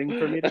dumb thing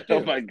for me to do.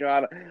 Oh my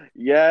God.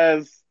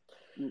 Yes.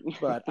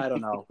 But I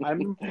don't know. I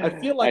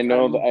feel like I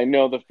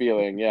know the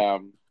feeling. Yeah.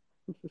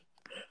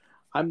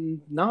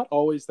 I'm not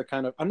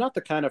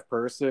the kind of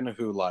person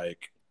who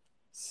like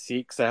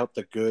seeks out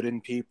the good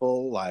in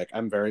people. Like,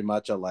 I'm very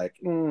much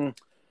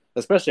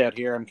especially out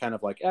here, I'm kind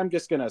of like, I'm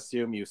just gonna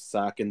assume you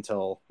suck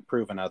until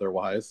proven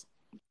otherwise.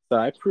 So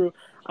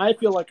I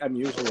feel like I'm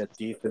usually a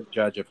decent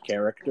judge of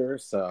character,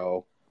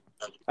 so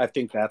I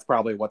think that's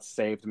probably what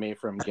saved me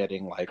from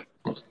getting like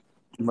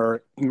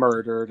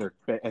murdered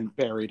and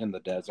buried in the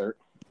desert.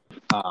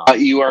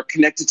 You are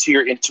connected to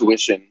your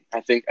intuition.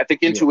 I think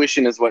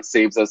intuition is what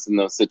saves us in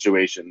those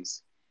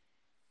situations.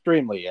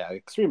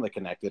 Extremely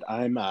connected.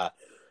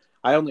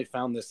 I only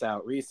found this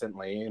out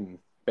recently, and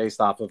based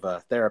off of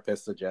a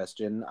therapist's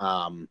suggestion.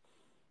 I'm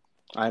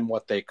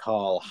what they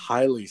call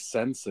highly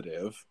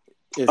sensitive.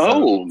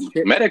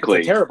 Medically.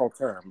 It's a terrible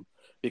term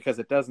because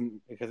it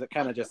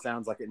kind of just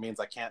sounds like it means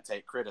I can't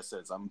take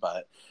criticism,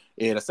 but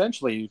it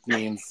essentially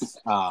means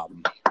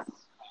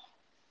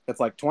it's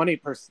like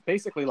 20%,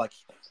 basically like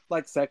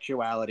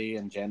sexuality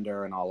and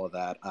gender and all of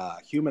that.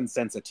 Human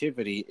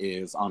sensitivity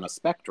is on a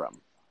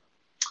spectrum.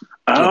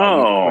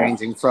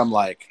 Ranging from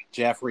like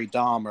Jeffrey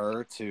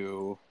Dahmer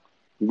to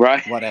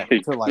whatever,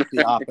 to like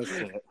the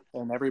opposite.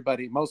 And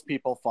most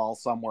people fall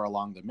somewhere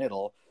along the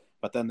middle.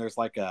 But then there's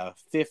like a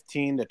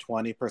 15 to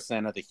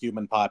 20% of the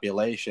human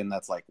population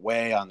that's like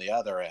way on the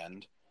other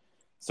end.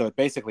 So it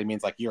basically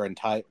means like your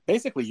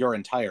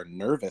entire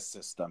nervous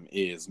system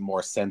is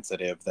more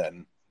sensitive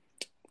than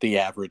the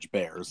average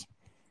bear's.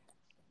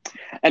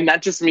 And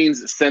that just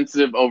means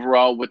sensitive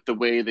overall with the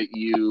way that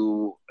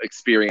you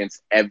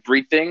experience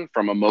everything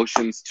from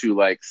emotions to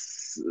like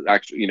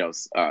actually,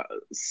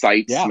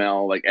 sight,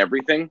 smell, like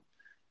everything.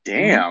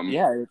 Damn.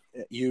 Yeah.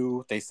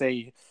 They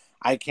say,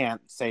 I can't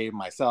say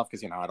myself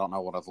because, I don't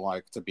know what it's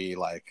like to be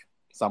like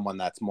someone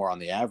that's more on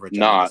the average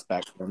end of the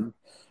spectrum.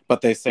 But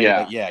they say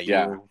that,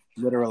 you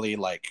literally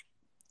like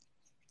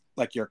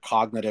like your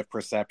cognitive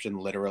perception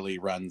literally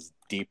runs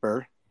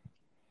deeper.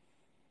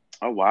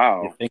 Oh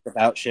wow! You think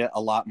about shit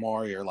a lot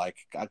more. You're like,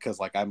 because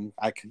like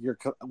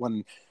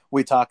when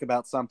we talk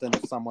about something,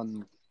 if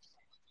someone,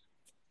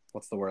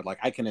 what's the word? Like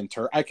I can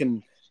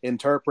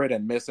interpret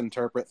and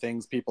misinterpret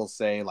things people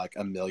say like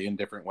a million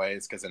different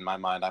ways, because in my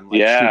mind I'm like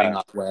shooting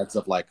off webs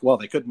of like, well,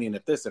 they could mean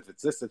if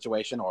it's this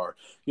situation, or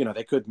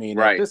they could mean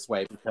it this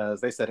way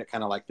because they said it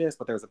kind of like this,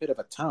 but there's a bit of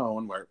a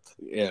tone where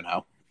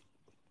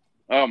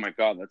Oh my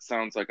God, that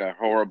sounds like a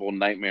horrible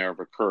nightmare of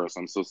a curse.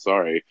 I'm so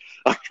sorry.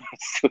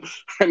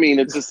 I mean,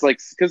 it's just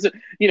like, because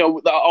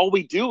all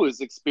we do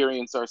is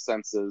experience our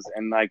senses,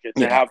 and like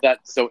to have that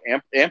so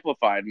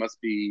amplified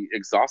must be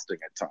exhausting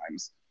at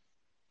times.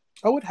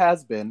 Oh, it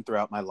has been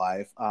throughout my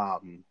life.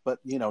 But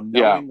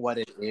knowing what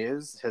it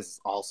is has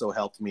also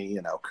helped me,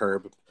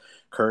 curb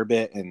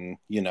it. And,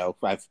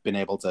 I've been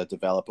able to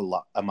develop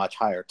a much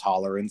higher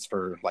tolerance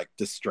for like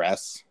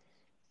distress.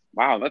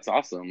 Wow, that's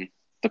awesome.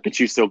 Look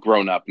at you, so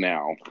grown up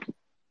now.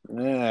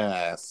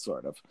 Yeah,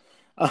 sort of.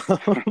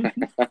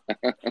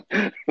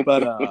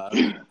 But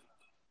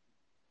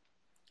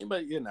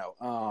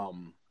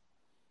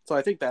so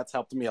I think that's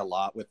helped me a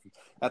lot with,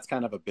 that's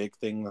kind of a big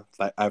thing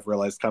that I've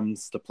realized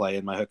comes to play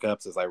in my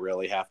hookups, is I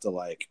really have to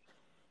like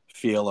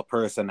feel a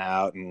person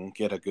out and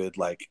get a good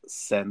like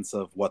sense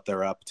of what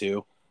they're up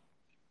to.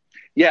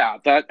 Yeah,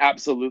 that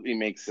absolutely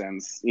makes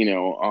sense.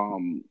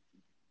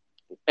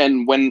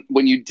 And when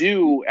you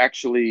do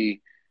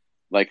actually,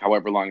 like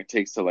however long it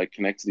takes to like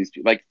connect to these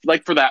people,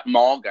 like for that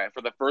mall guy,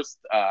 for the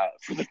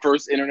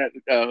first internet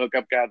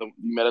hookup guy that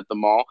you met at the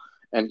mall,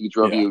 and he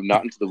drove you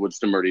not into the woods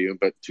to murder you,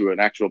 but to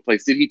an actual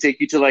place. Did he take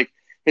you to like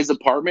his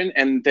apartment,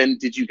 and then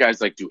did you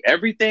guys like do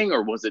everything,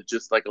 or was it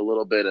just like a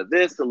little bit of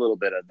this, a little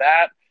bit of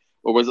that,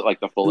 or was it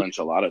like the full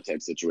enchilada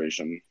type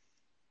situation?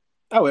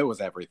 Oh, it was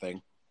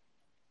everything.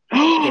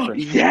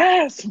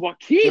 Yes,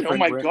 Joaquin. Oh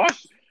my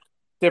gosh.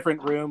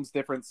 Different rooms,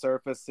 different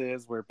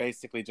surfaces. We're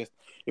basically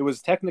it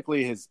was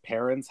technically his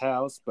parents'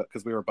 house, but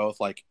because we were both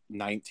like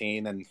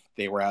 19 and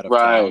they were out of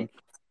town.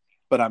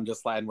 But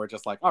we're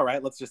just like, all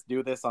right, let's just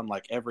do this on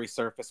like every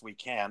surface we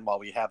can while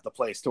we have the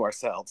place to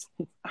ourselves.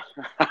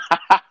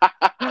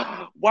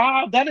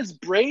 Wow, that is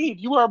brave.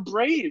 You are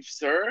brave,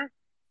 sir.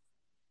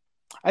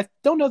 I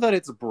don't know that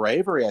it's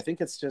bravery. I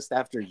think it's just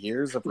after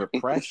years of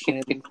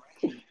repression,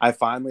 I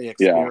finally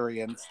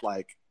experienced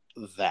like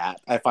that.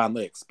 I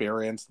finally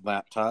experienced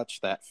that touch,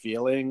 that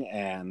feeling.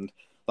 And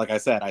like I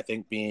said, I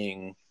think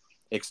being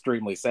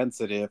extremely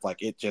sensitive,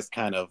 like it just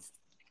kind of,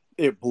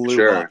 it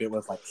blew up. It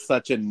was like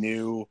such a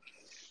new,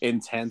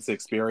 intense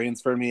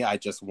experience for me. I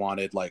just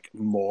wanted like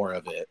more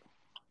of it.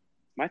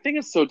 My thing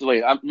is so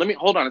delayed. Let me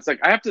hold on. It's like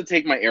I have to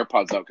take my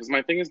AirPods out because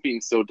my thing is being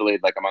so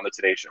delayed. Like I'm on the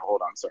Today Show.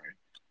 Hold on, sorry.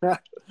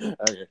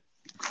 Okay,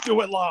 do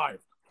it live.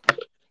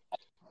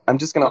 I'm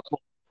just gonna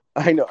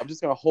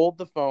hold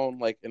the phone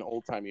like an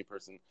old timey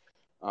person,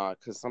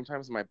 because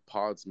sometimes my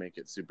pods make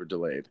it super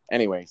delayed.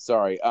 Anyway,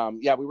 sorry.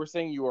 Yeah, we were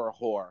saying you were a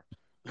whore.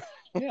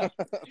 Yeah.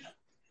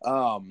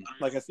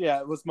 Like I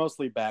said, it was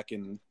mostly back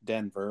in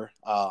Denver.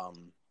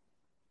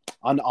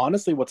 And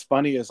honestly, what's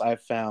funny is I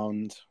have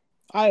found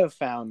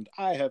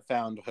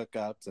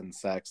hookups and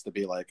sex to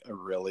be like a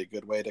really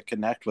good way to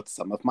connect with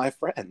some of my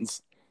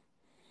friends.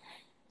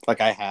 Like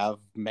I have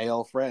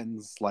male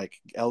friends,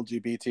 like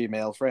LGBT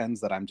male friends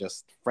that I'm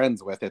just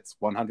friends with. It's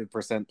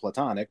 100%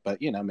 platonic,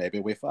 but maybe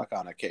we fuck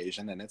on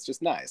occasion and it's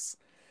just nice.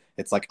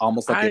 It's like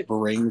almost like it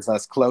brings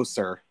us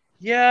closer.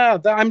 Yeah,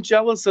 I'm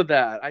jealous of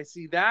that. I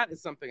see that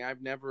is something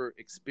I've never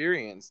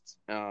experienced.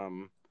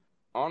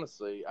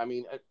 Honestly, I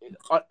mean,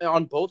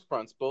 on both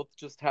fronts, both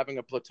just having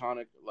a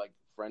platonic like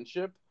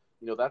friendship,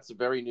 that's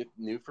very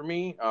new for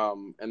me.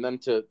 And then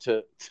to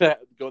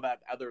go that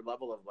other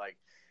level of like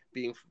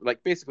being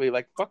like basically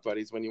like fuck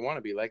buddies when you want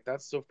to be, like,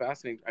 that's so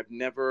fascinating. I've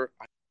never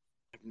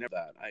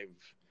that.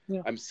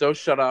 I'm so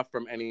shut off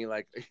from any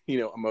like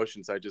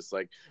emotions. I just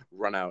like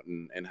run out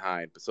and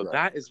hide. So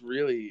that is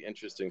really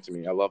interesting to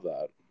me. I love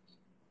that.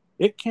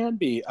 It can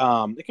be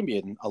a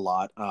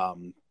lot.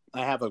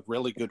 I have a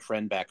really good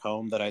friend back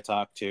home that I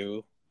talk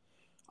to.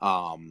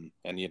 And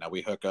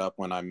we hook up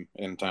when I'm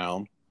in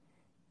town.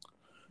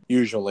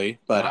 Usually,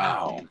 but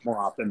more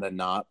often than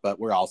not. But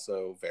we're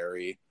also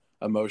very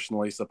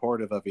emotionally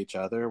supportive of each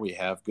other. We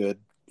have good,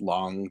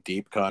 long,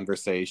 deep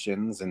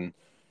conversations, and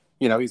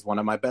he's one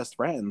of my best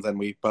friends. And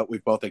we've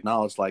both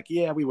acknowledged like,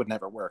 yeah, we would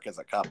never work as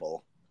a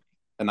couple,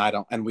 and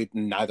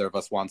neither of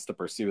us wants to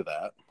pursue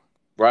that.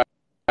 Right.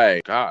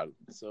 God.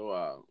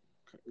 So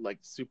like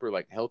super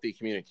like healthy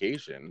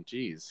communication.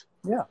 Jeez.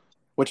 Yeah.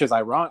 Which is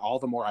ironic, all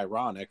the more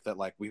ironic that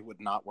like we would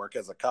not work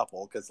as a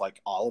couple, because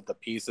like all of the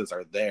pieces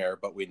are there,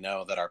 but we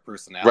know that our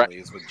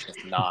personalities would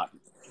just not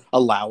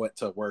allow it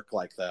to work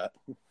like that.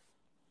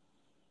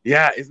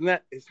 Yeah, isn't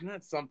that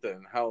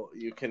something? How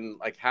you can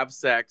like have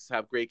sex,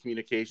 have great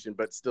communication,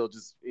 but still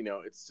just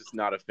it's just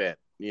not a fit.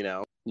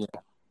 Yeah.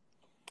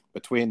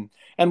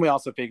 And we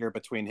also figure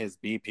between his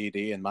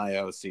BPD and my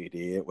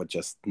OCD, it would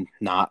just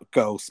not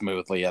go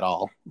smoothly at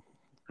all.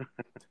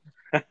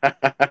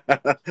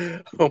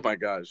 Oh my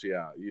gosh,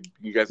 yeah.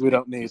 You guys. We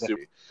don't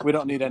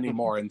need any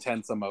more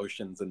intense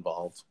emotions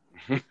involved.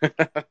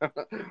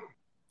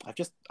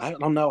 I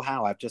don't know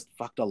how. I've just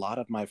fucked a lot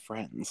of my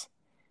friends.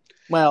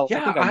 Well,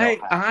 yeah,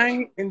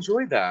 I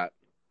enjoy that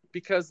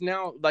because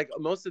now, like,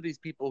 most of these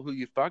people who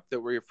you fucked that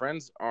were your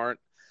friends aren't.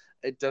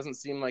 It doesn't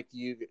seem like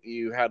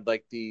you had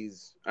like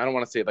these. I don't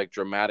want to say like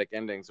dramatic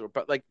endings,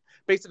 but like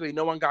basically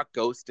no one got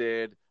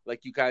ghosted.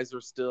 Like you guys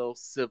are still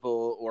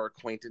civil or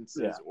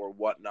acquaintances or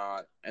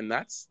whatnot, and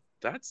that's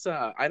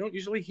I don't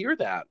usually hear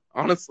that,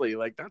 honestly.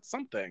 Like that's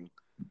something.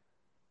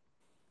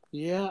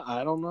 Yeah,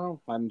 I don't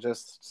know. I'm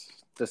just,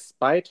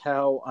 despite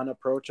how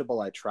unapproachable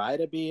I try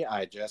to be,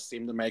 I just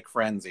seem to make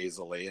friends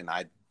easily, and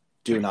I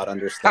do not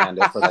understand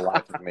it for the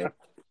life of me.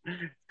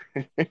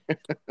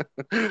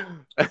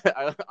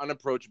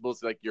 Unapproachable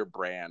is like your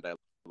brand. I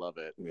love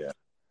it. Yeah.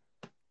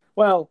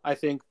 Well, I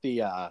think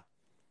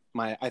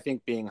I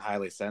think being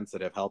highly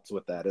sensitive helps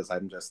with that, as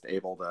I'm just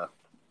able to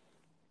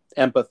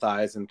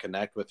empathize and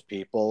connect with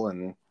people,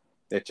 and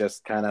it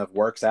just kind of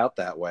works out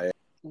that way.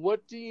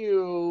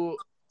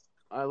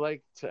 I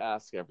like to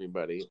ask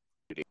everybody,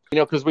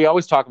 because we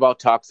always talk about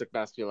toxic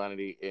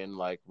masculinity in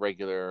like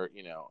regular,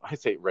 I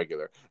say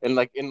regular, in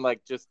like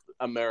just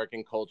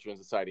American culture and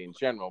society in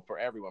general for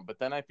everyone. But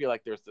then I feel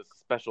like there's this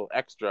special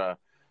extra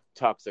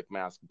toxic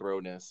mask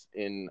broness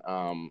in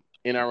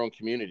our own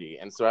community.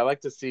 And so I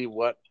like to see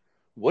what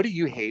do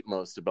you hate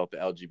most about the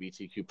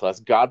LGBTQ plus?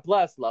 God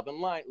bless, love and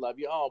light, love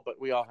you all, but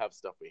we all have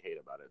stuff we hate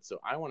about it. So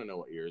I want to know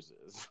what yours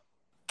is.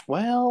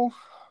 Well,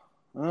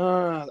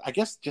 I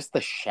guess just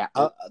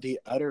the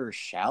utter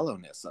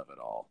shallowness of it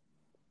all.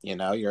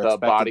 You're the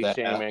body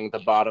shaming, the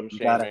bottom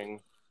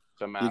shaming,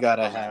 the mask.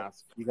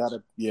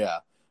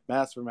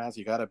 Mask for mask.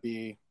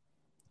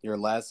 You're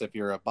less if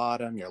you're a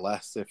bottom. You're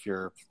less if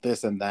you're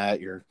this and that.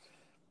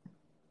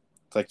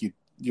 It's like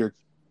you're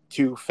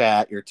too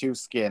fat. You're too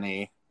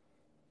skinny.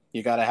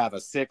 You got to have a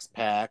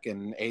 6-pack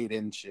and 8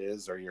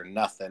 inches, or you're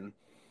nothing.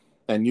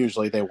 And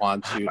usually they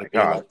want you to be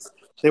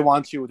they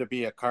want you to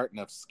be a carton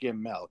of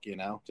skim milk,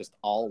 just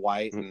all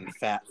white and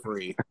fat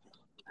free.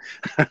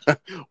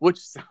 Which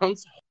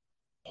sounds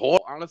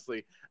horrible.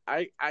 Honestly,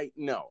 I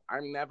no,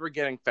 I'm never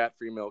getting fat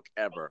free milk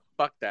ever.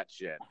 Fuck that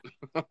shit.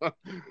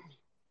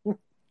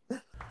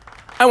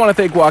 I want to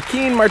thank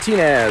Joaquin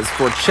Martinez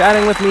for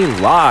chatting with me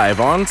live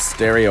on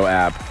Stereo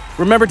app.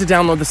 Remember to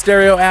download the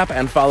Stereo app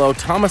and follow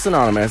Thomas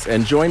Anonymous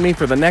and join me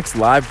for the next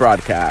live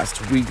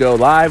broadcast. We go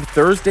live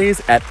Thursdays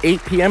at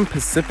 8 p.m.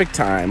 Pacific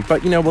time,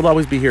 but we'll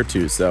always be here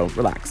too, so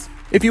relax.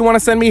 If you want to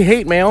send me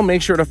hate mail,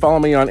 make sure to follow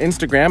me on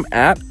Instagram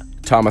at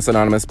Thomas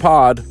Anonymous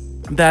Pod.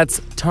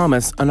 That's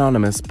Thomas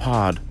Anonymous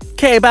Pod.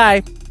 Okay,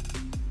 bye.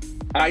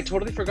 I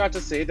totally forgot to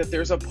say that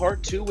there's a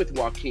part 2 with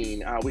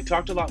Joaquin. We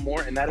talked a lot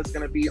more, and that is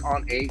going to be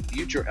on a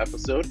future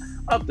episode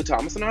of the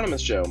Thomas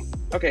Anonymous Show.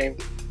 Okay,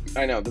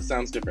 I know, this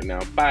sounds different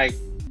now. Bye.